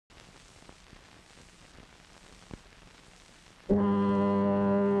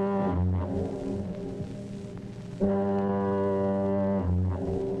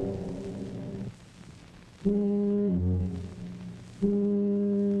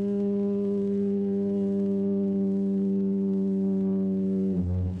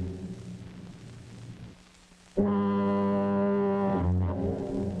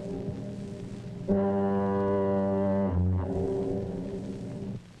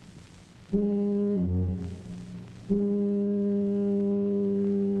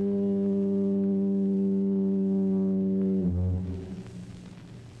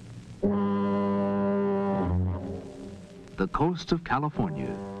coast of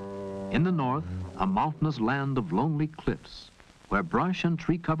California. In the north, a mountainous land of lonely cliffs, where brush and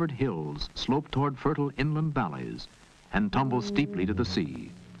tree-covered hills slope toward fertile inland valleys and tumble steeply to the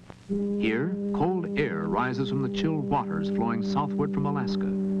sea. Here, cold air rises from the chill waters flowing southward from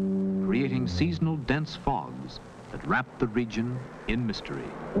Alaska, creating seasonal dense fogs that wrap the region in mystery.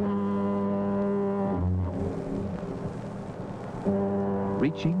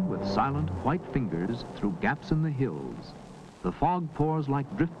 Reaching with silent white fingers through gaps in the hills, the fog pours like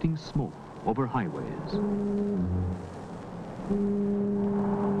drifting smoke over highways.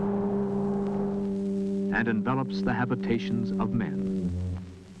 And envelops the habitations of men.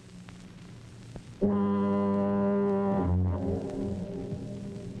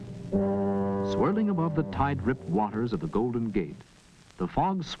 Swirling above the tide-ripped waters of the Golden Gate, the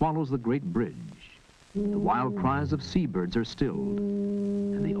fog swallows the great bridge. The wild cries of seabirds are stilled,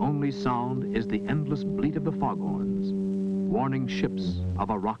 and the only sound is the endless bleat of the foghorns, warning ships of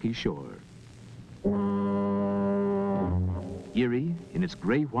a rocky shore. Eerie in its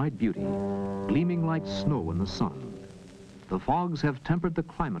gray-white beauty, gleaming like snow in the sun, the fogs have tempered the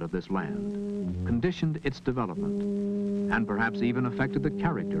climate of this land, conditioned its development, and perhaps even affected the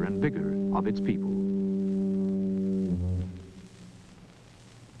character and vigor of its people.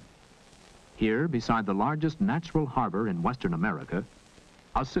 Here, beside the largest natural harbor in Western America,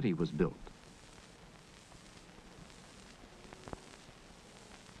 a city was built.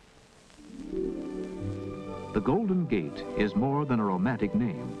 The Golden Gate is more than a romantic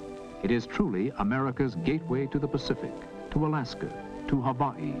name. It is truly America's gateway to the Pacific, to Alaska, to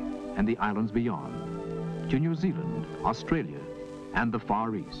Hawaii, and the islands beyond, to New Zealand, Australia, and the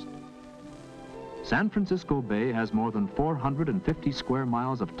Far East. San Francisco Bay has more than 450 square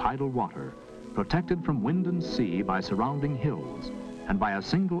miles of tidal water, protected from wind and sea by surrounding hills, and by a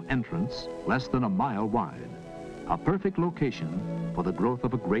single entrance less than a mile wide, a perfect location for the growth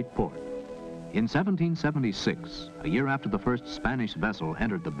of a great port. In 1776, a year after the first Spanish vessel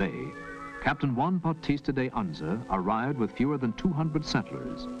entered the bay, Captain Juan Bautista de Anza arrived with fewer than 200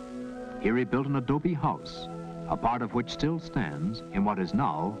 settlers. Here he built an adobe house, a part of which still stands in what is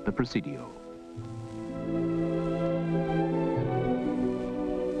now the Presidio.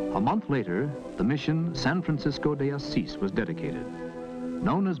 A month later, the mission San Francisco de Asís was dedicated.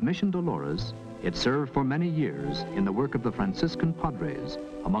 Known as Mission Dolores, it served for many years in the work of the Franciscan Padres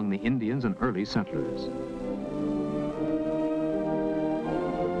among the Indians and early settlers.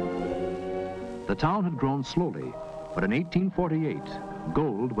 The town had grown slowly, but in 1848,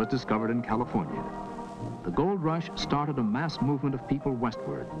 gold was discovered in California. The gold rush started a mass movement of people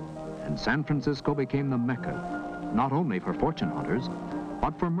westward, and San Francisco became the Mecca, not only for fortune hunters,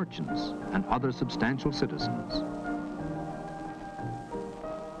 but for merchants and other substantial citizens.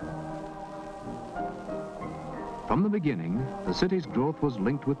 From the beginning, the city's growth was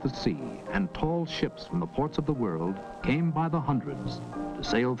linked with the sea, and tall ships from the ports of the world came by the hundreds to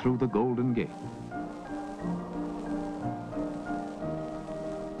sail through the Golden Gate.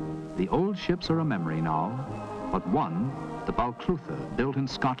 The old ships are a memory now, but one, the Balclutha, built in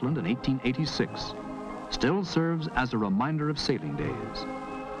Scotland in 1886, still serves as a reminder of sailing days.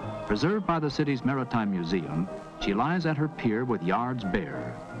 Preserved by the city's Maritime Museum, she lies at her pier with yards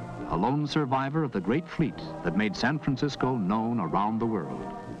bare, a lone survivor of the great fleet that made San Francisco known around the world.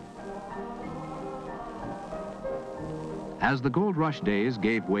 As the gold rush days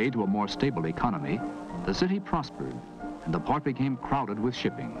gave way to a more stable economy, the city prospered, and the port became crowded with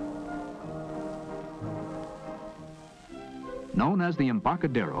shipping. Known as the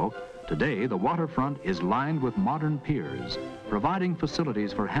Embarcadero, today the waterfront is lined with modern piers, providing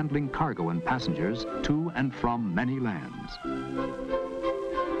facilities for handling cargo and passengers to and from many lands.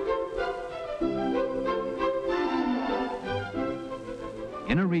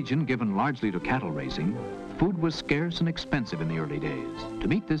 In a region given largely to cattle raising, food was scarce and expensive in the early days. To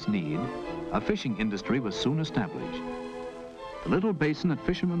meet this need, a fishing industry was soon established. The little basin at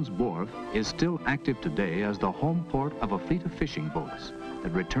Fisherman's Wharf is still active today as the home port of a fleet of fishing boats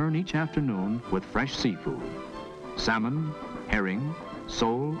that return each afternoon with fresh seafood. Salmon, herring,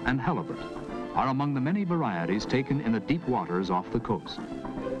 sole, and halibut are among the many varieties taken in the deep waters off the coast.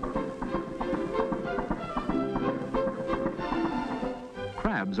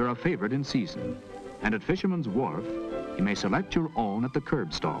 Crabs are a favorite in season, and at Fisherman's Wharf, you may select your own at the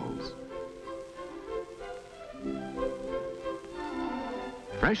curb stalls.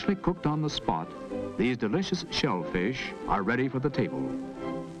 Freshly cooked on the spot, these delicious shellfish are ready for the table.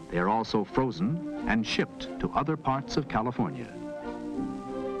 They are also frozen and shipped to other parts of California.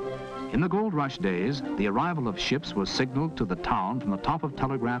 In the gold rush days, the arrival of ships was signaled to the town from the top of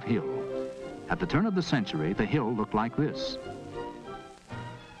Telegraph Hill, At the turn of the century, the hill looked like this.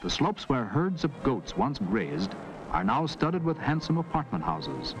 The slopes where herds of goats once grazed are now studded with handsome apartment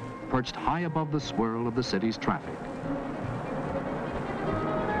houses, perched high above the swirl of the city's traffic.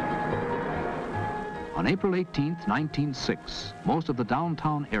 On April 18, 1906, most of the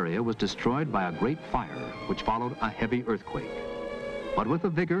downtown area was destroyed by a great fire, which followed a heavy earthquake. But with the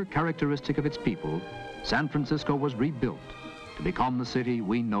vigor characteristic of its people, San Francisco was rebuilt to become the city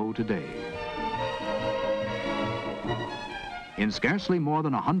we know today. In scarcely more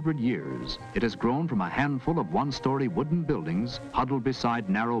than 100 years, it has grown from a handful of one-story wooden buildings huddled beside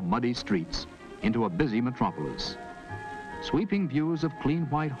narrow, muddy streets into a busy metropolis. Sweeping views of clean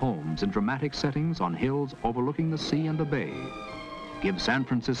white homes in dramatic settings on hills overlooking the sea and the bay give San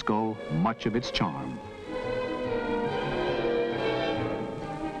Francisco much of its charm.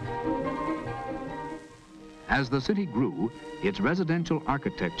 As the city grew, its residential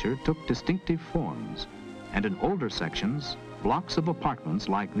architecture took distinctive forms, and in older sections, blocks of apartments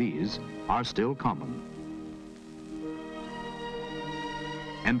like these are still common.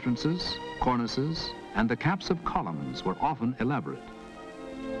 Entrances, cornices, and the caps of columns were often elaborate.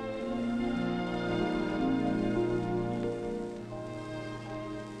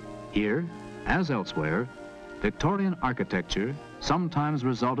 Here, as elsewhere, Victorian architecture sometimes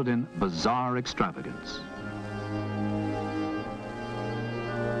resulted in bizarre extravagance.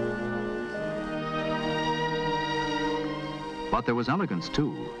 But there was elegance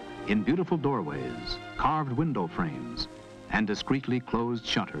too, in beautiful doorways, carved window frames, and discreetly closed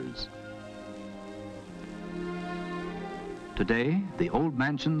shutters. Today, the old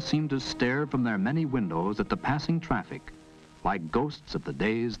mansions seem to stare from their many windows at the passing traffic, like ghosts of the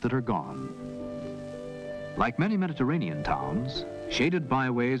days that are gone. Like many Mediterranean towns, shaded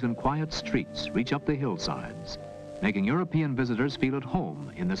byways and quiet streets reach up the hillsides, making European visitors feel at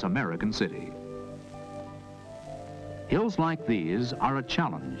home in this American city. Hills like these are a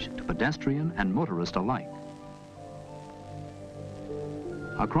challenge to pedestrian and motorist alike.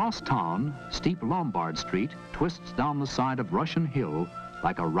 Across town, steep Lombard Street twists down the side of Russian Hill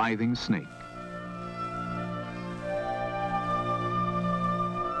like a writhing snake.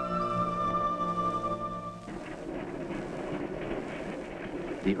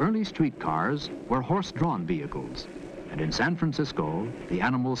 The early streetcars were horse-drawn vehicles, and in San Francisco, the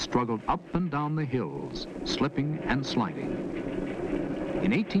animals struggled up and down the hills, slipping and sliding.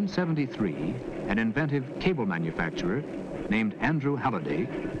 In 1873, an inventive cable manufacturer named Andrew Halliday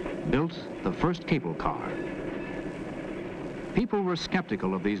built the first cable car. People were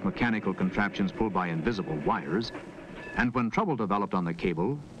skeptical of these mechanical contraptions pulled by invisible wires, and when trouble developed on the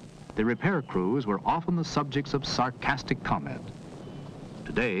cable, the repair crews were often the subjects of sarcastic comment.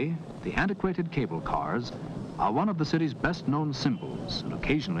 Today, the antiquated cable cars are one of the city's best-known symbols, and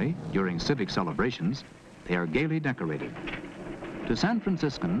occasionally, during civic celebrations, they are gaily decorated. To San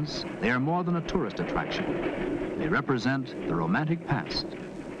Franciscans, they are more than a tourist attraction. They represent the romantic past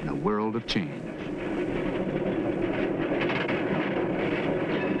in a world of change.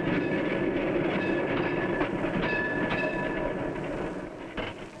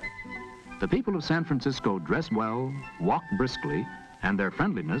 The people of San Francisco dress well, walk briskly, and their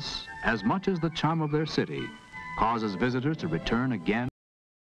friendliness, as much as the charm of their city, causes visitors to return again.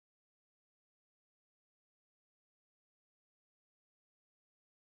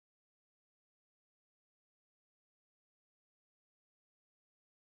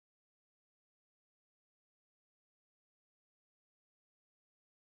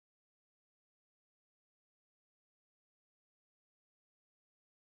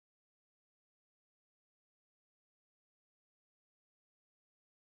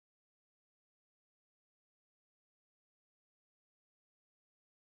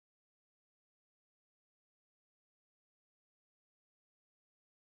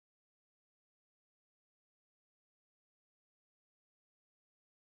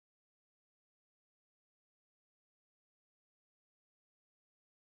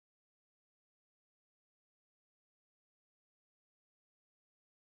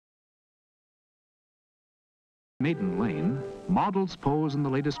 Maiden Lane, models pose in the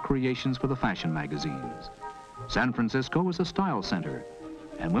latest creations for the fashion magazines. San Francisco is a style center,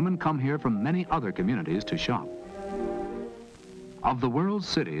 and women come here from many other communities to shop. Of the world's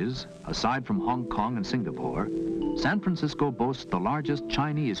cities, aside from Hong Kong and Singapore, San Francisco boasts the largest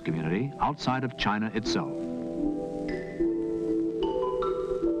Chinese community outside of China itself.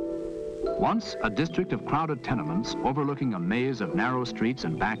 Once a district of crowded tenements overlooking a maze of narrow streets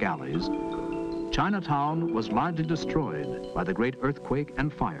and back alleys, Chinatown was largely destroyed by the great earthquake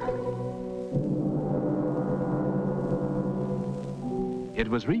and fire. it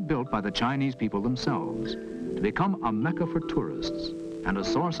was rebuilt by the Chinese people themselves to become a mecca for tourists and a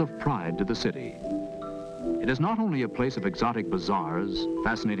source of pride to the city. It is not only a place of exotic bazaars,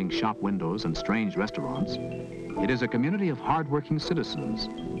 fascinating shop windows, and strange restaurants. It is a community of hard-working citizens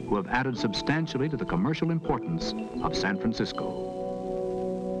who have added substantially to the commercial importance of San Francisco.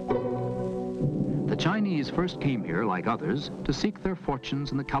 The Chinese first came here, like others, to seek their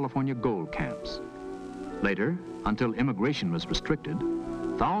fortunes in the California gold camps. Later, until immigration was restricted,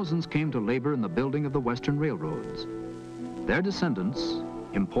 thousands came to labor in the building of the Western railroads. Their descendants,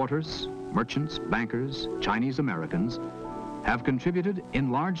 importers, merchants, bankers, Chinese Americans, have contributed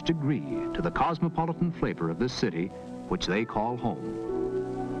in large degree to the cosmopolitan flavor of this city, which they call home.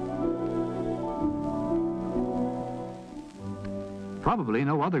 Probably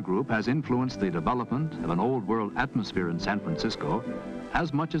no other group has influenced the development of an old world atmosphere in San Francisco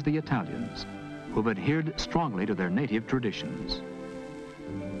as much as the Italians, who've adhered strongly to their native traditions.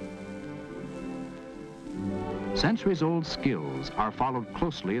 Centuries-old skills are followed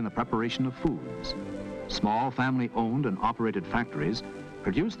closely in the preparation of foods. Small family-owned and operated factories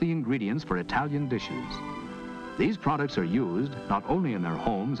produce the ingredients for Italian dishes. These products are used not only in their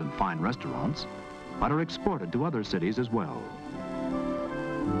homes and fine restaurants, but are exported to other cities as well.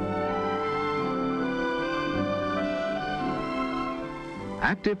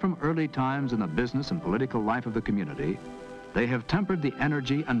 Active from early times in the business and political life of the community, they have tempered the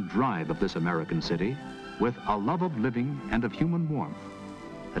energy and drive of this American city with a love of living and of human warmth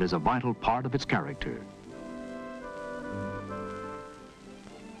that is a vital part of its character.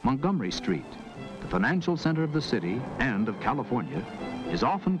 Montgomery Street, the financial center of the city and of California, is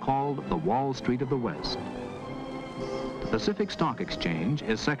often called the Wall Street of the West. The Pacific Stock Exchange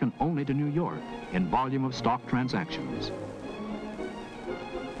is second only to New York in volume of stock transactions.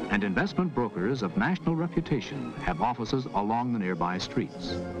 And investment brokers of national reputation have offices along the nearby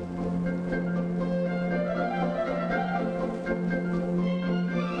streets.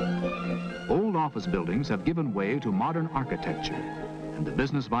 Old office buildings have given way to modern architecture, and the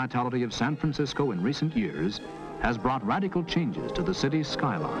business vitality of San Francisco in recent years has brought radical changes to the city's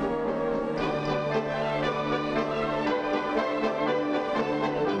skyline.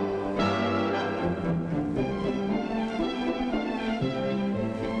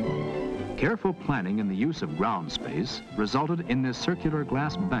 Careful planning in the use of ground space resulted in this circular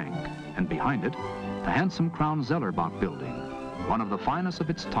glass bank, and behind it, the handsome Crown Zellerbach building, one of the finest of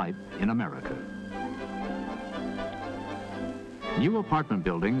its type in America. New apartment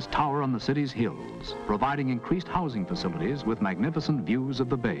buildings tower on the city's hills, providing increased housing facilities with magnificent views of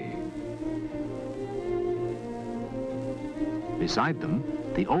the bay. Beside them,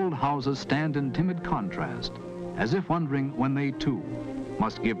 the old houses stand in timid contrast, as if wondering when they too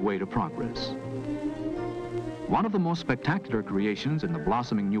must give way to progress. One of the most spectacular creations in the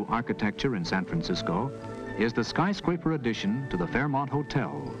blossoming new architecture in San Francisco is the skyscraper addition to the Fairmont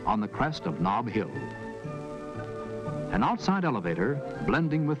Hotel on the crest of Nob Hill. An outside elevator,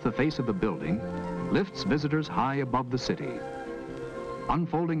 blending with the face of the building, lifts visitors high above the city,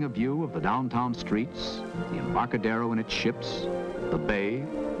 unfolding a view of the downtown streets, the Embarcadero and its ships, the bay,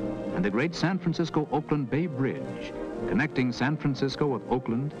 and the great San Francisco-Oakland Bay Bridge, connecting San Francisco with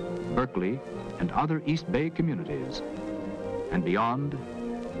Oakland, Berkeley, and other East Bay communities, and beyond,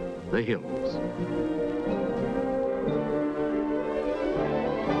 the hills.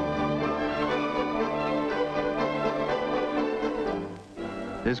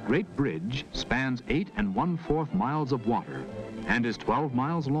 This great bridge spans 8 1/4 miles of water and is 12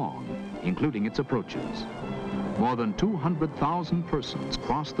 miles long, including its approaches. More than 200,000 persons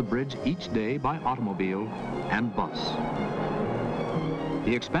cross the bridge each day by automobile and bus.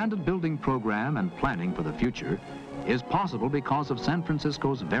 The expanded building program and planning for the future is possible because of San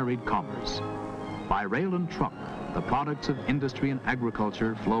Francisco's varied commerce. By rail and truck, the products of industry and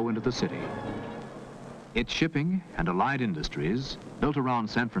agriculture flow into the city. Its shipping and allied industries, built around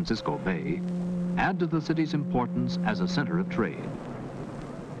San Francisco Bay, add to the city's importance as a center of trade.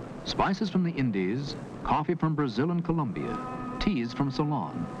 Spices from the Indies, coffee from Brazil and Colombia, teas from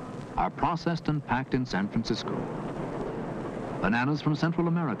Ceylon, are processed and packed in San Francisco. Bananas from Central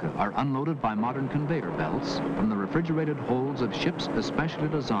America are unloaded by modern conveyor belts from the refrigerated holds of ships especially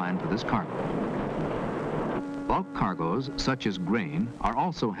designed for this cargo. Bulk cargoes, such as grain, are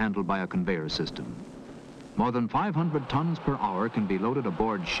also handled by a conveyor system. More than 500 tons per hour can be loaded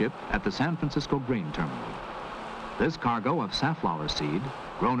aboard ship at the San Francisco grain terminal. This cargo of safflower seed,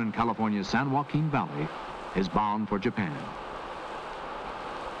 grown in California's San Joaquin Valley, is bound for Japan.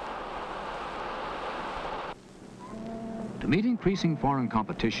 To meet increasing foreign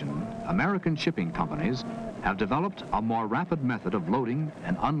competition, American shipping companies have developed a more rapid method of loading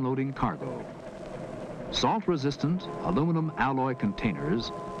and unloading cargo. Salt-resistant aluminum alloy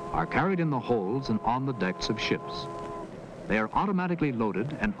containers are carried in the holds and on the decks of ships. They are automatically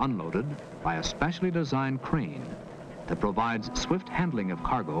loaded and unloaded by a specially designed crane that provides swift handling of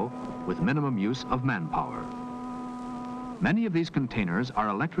cargo with minimum use of manpower. Many of these containers are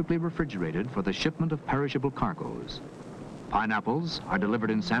electrically refrigerated for the shipment of perishable cargoes. Pineapples are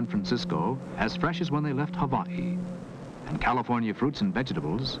delivered in San Francisco as fresh as when they left Hawaii, and California fruits and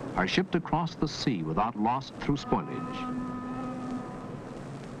vegetables are shipped across the sea without loss through spoilage.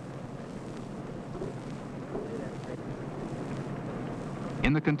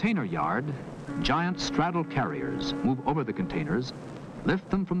 In the container yard, giant straddle carriers move over the containers, lift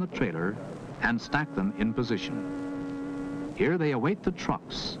them from the trailer, and stack them in position. Here they await the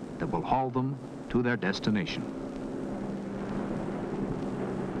trucks that will haul them to their destination.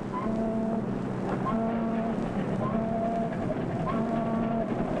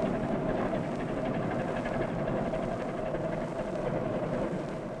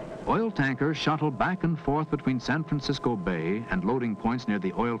 Oil tankers shuttle back and forth between San Francisco Bay and loading points near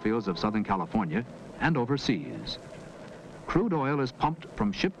the oil fields of Southern California and overseas. Crude oil is pumped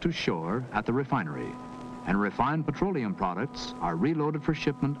from ship to shore at the refinery, and refined petroleum products are reloaded for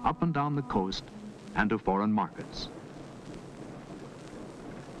shipment up and down the coast and to foreign markets.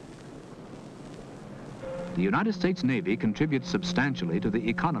 The United States Navy contributes substantially to the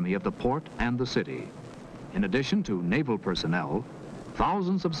economy of the port and the city. In addition to naval personnel,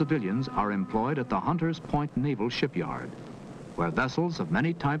 thousands of civilians are employed at the Hunters Point Naval Shipyard, where vessels of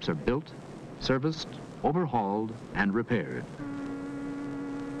many types are built, serviced, overhauled, and repaired.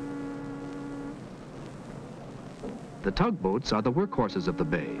 The tugboats are the workhorses of the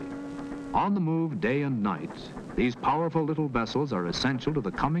bay. On the move day and night, these powerful little vessels are essential to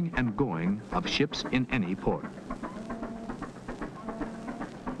the coming and going of ships in any port.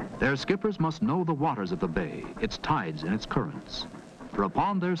 Their skippers must know the waters of the bay, its tides and its currents, for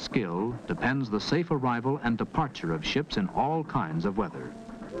upon their skill depends the safe arrival and departure of ships in all kinds of weather.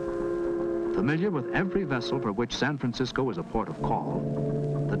 Familiar with every vessel for which San Francisco is a port of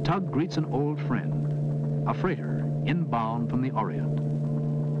call, the tug greets an old friend, a freighter inbound from the Orient.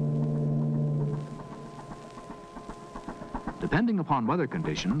 Depending upon weather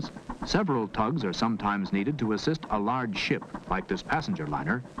conditions, several tugs are sometimes needed to assist a large ship, like this passenger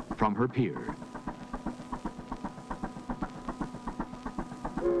liner, from her pier.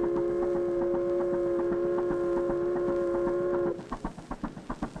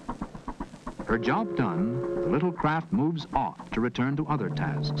 Her job done, the little craft moves off to return to other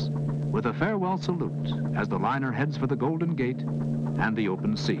tasks, with a farewell salute as the liner heads for the Golden Gate and the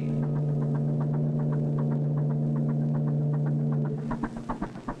open sea.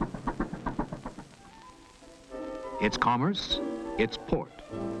 Its commerce, its port,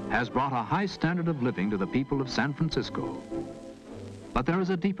 has brought a high standard of living to the people of San Francisco. But there is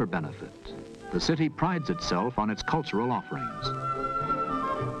a deeper benefit. The city prides itself on its cultural offerings.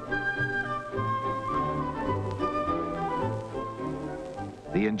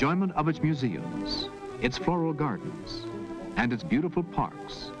 The enjoyment of its museums, its floral gardens, and its beautiful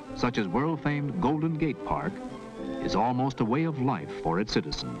parks, such as world-famed Golden Gate Park, is almost a way of life for its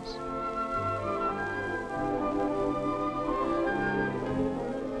citizens.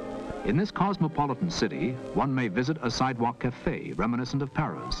 In this cosmopolitan city, one may visit a sidewalk cafe reminiscent of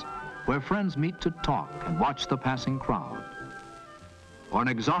Paris, where friends meet to talk and watch the passing crowd. Or an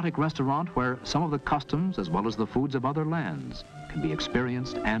exotic restaurant where some of the customs as well as the foods of other lands can be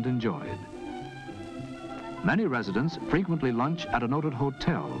experienced and enjoyed. Many residents frequently lunch at a noted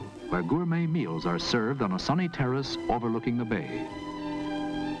hotel where gourmet meals are served on a sunny terrace overlooking the bay.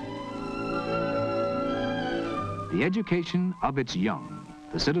 The education of its young,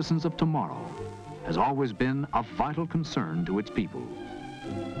 the citizens of tomorrow, has always been of vital concern to its people.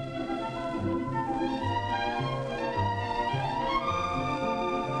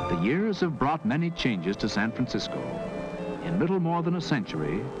 The years have brought many changes to San Francisco. In little more than a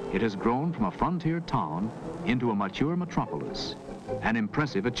century, it has grown from a frontier town into a mature metropolis, an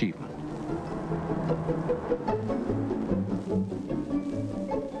impressive achievement.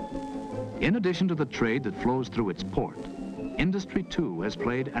 In addition to the trade that flows through its port, industry too has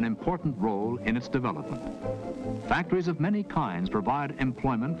played an important role in its development. Factories of many kinds provide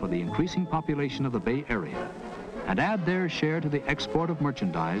employment for the increasing population of the Bay Area and add their share to the export of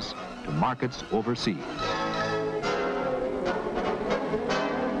merchandise to markets overseas.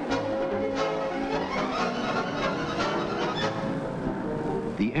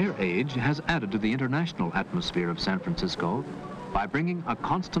 The air age has added to the international atmosphere of San Francisco by bringing a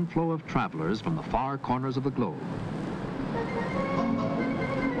constant flow of travelers from the far corners of the globe.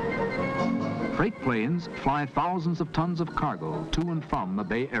 Freight planes fly thousands of tons of cargo to and from the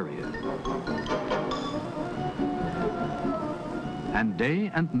Bay Area. And day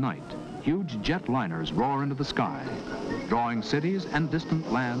and night, huge jet liners roar into the sky, drawing cities and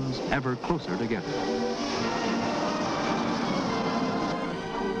distant lands ever closer together.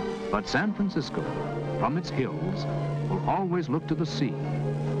 But San Francisco, from its hills, will always look to the sea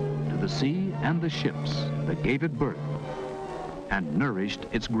and the ships that gave it birth and nourished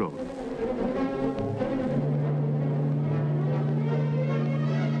its growth.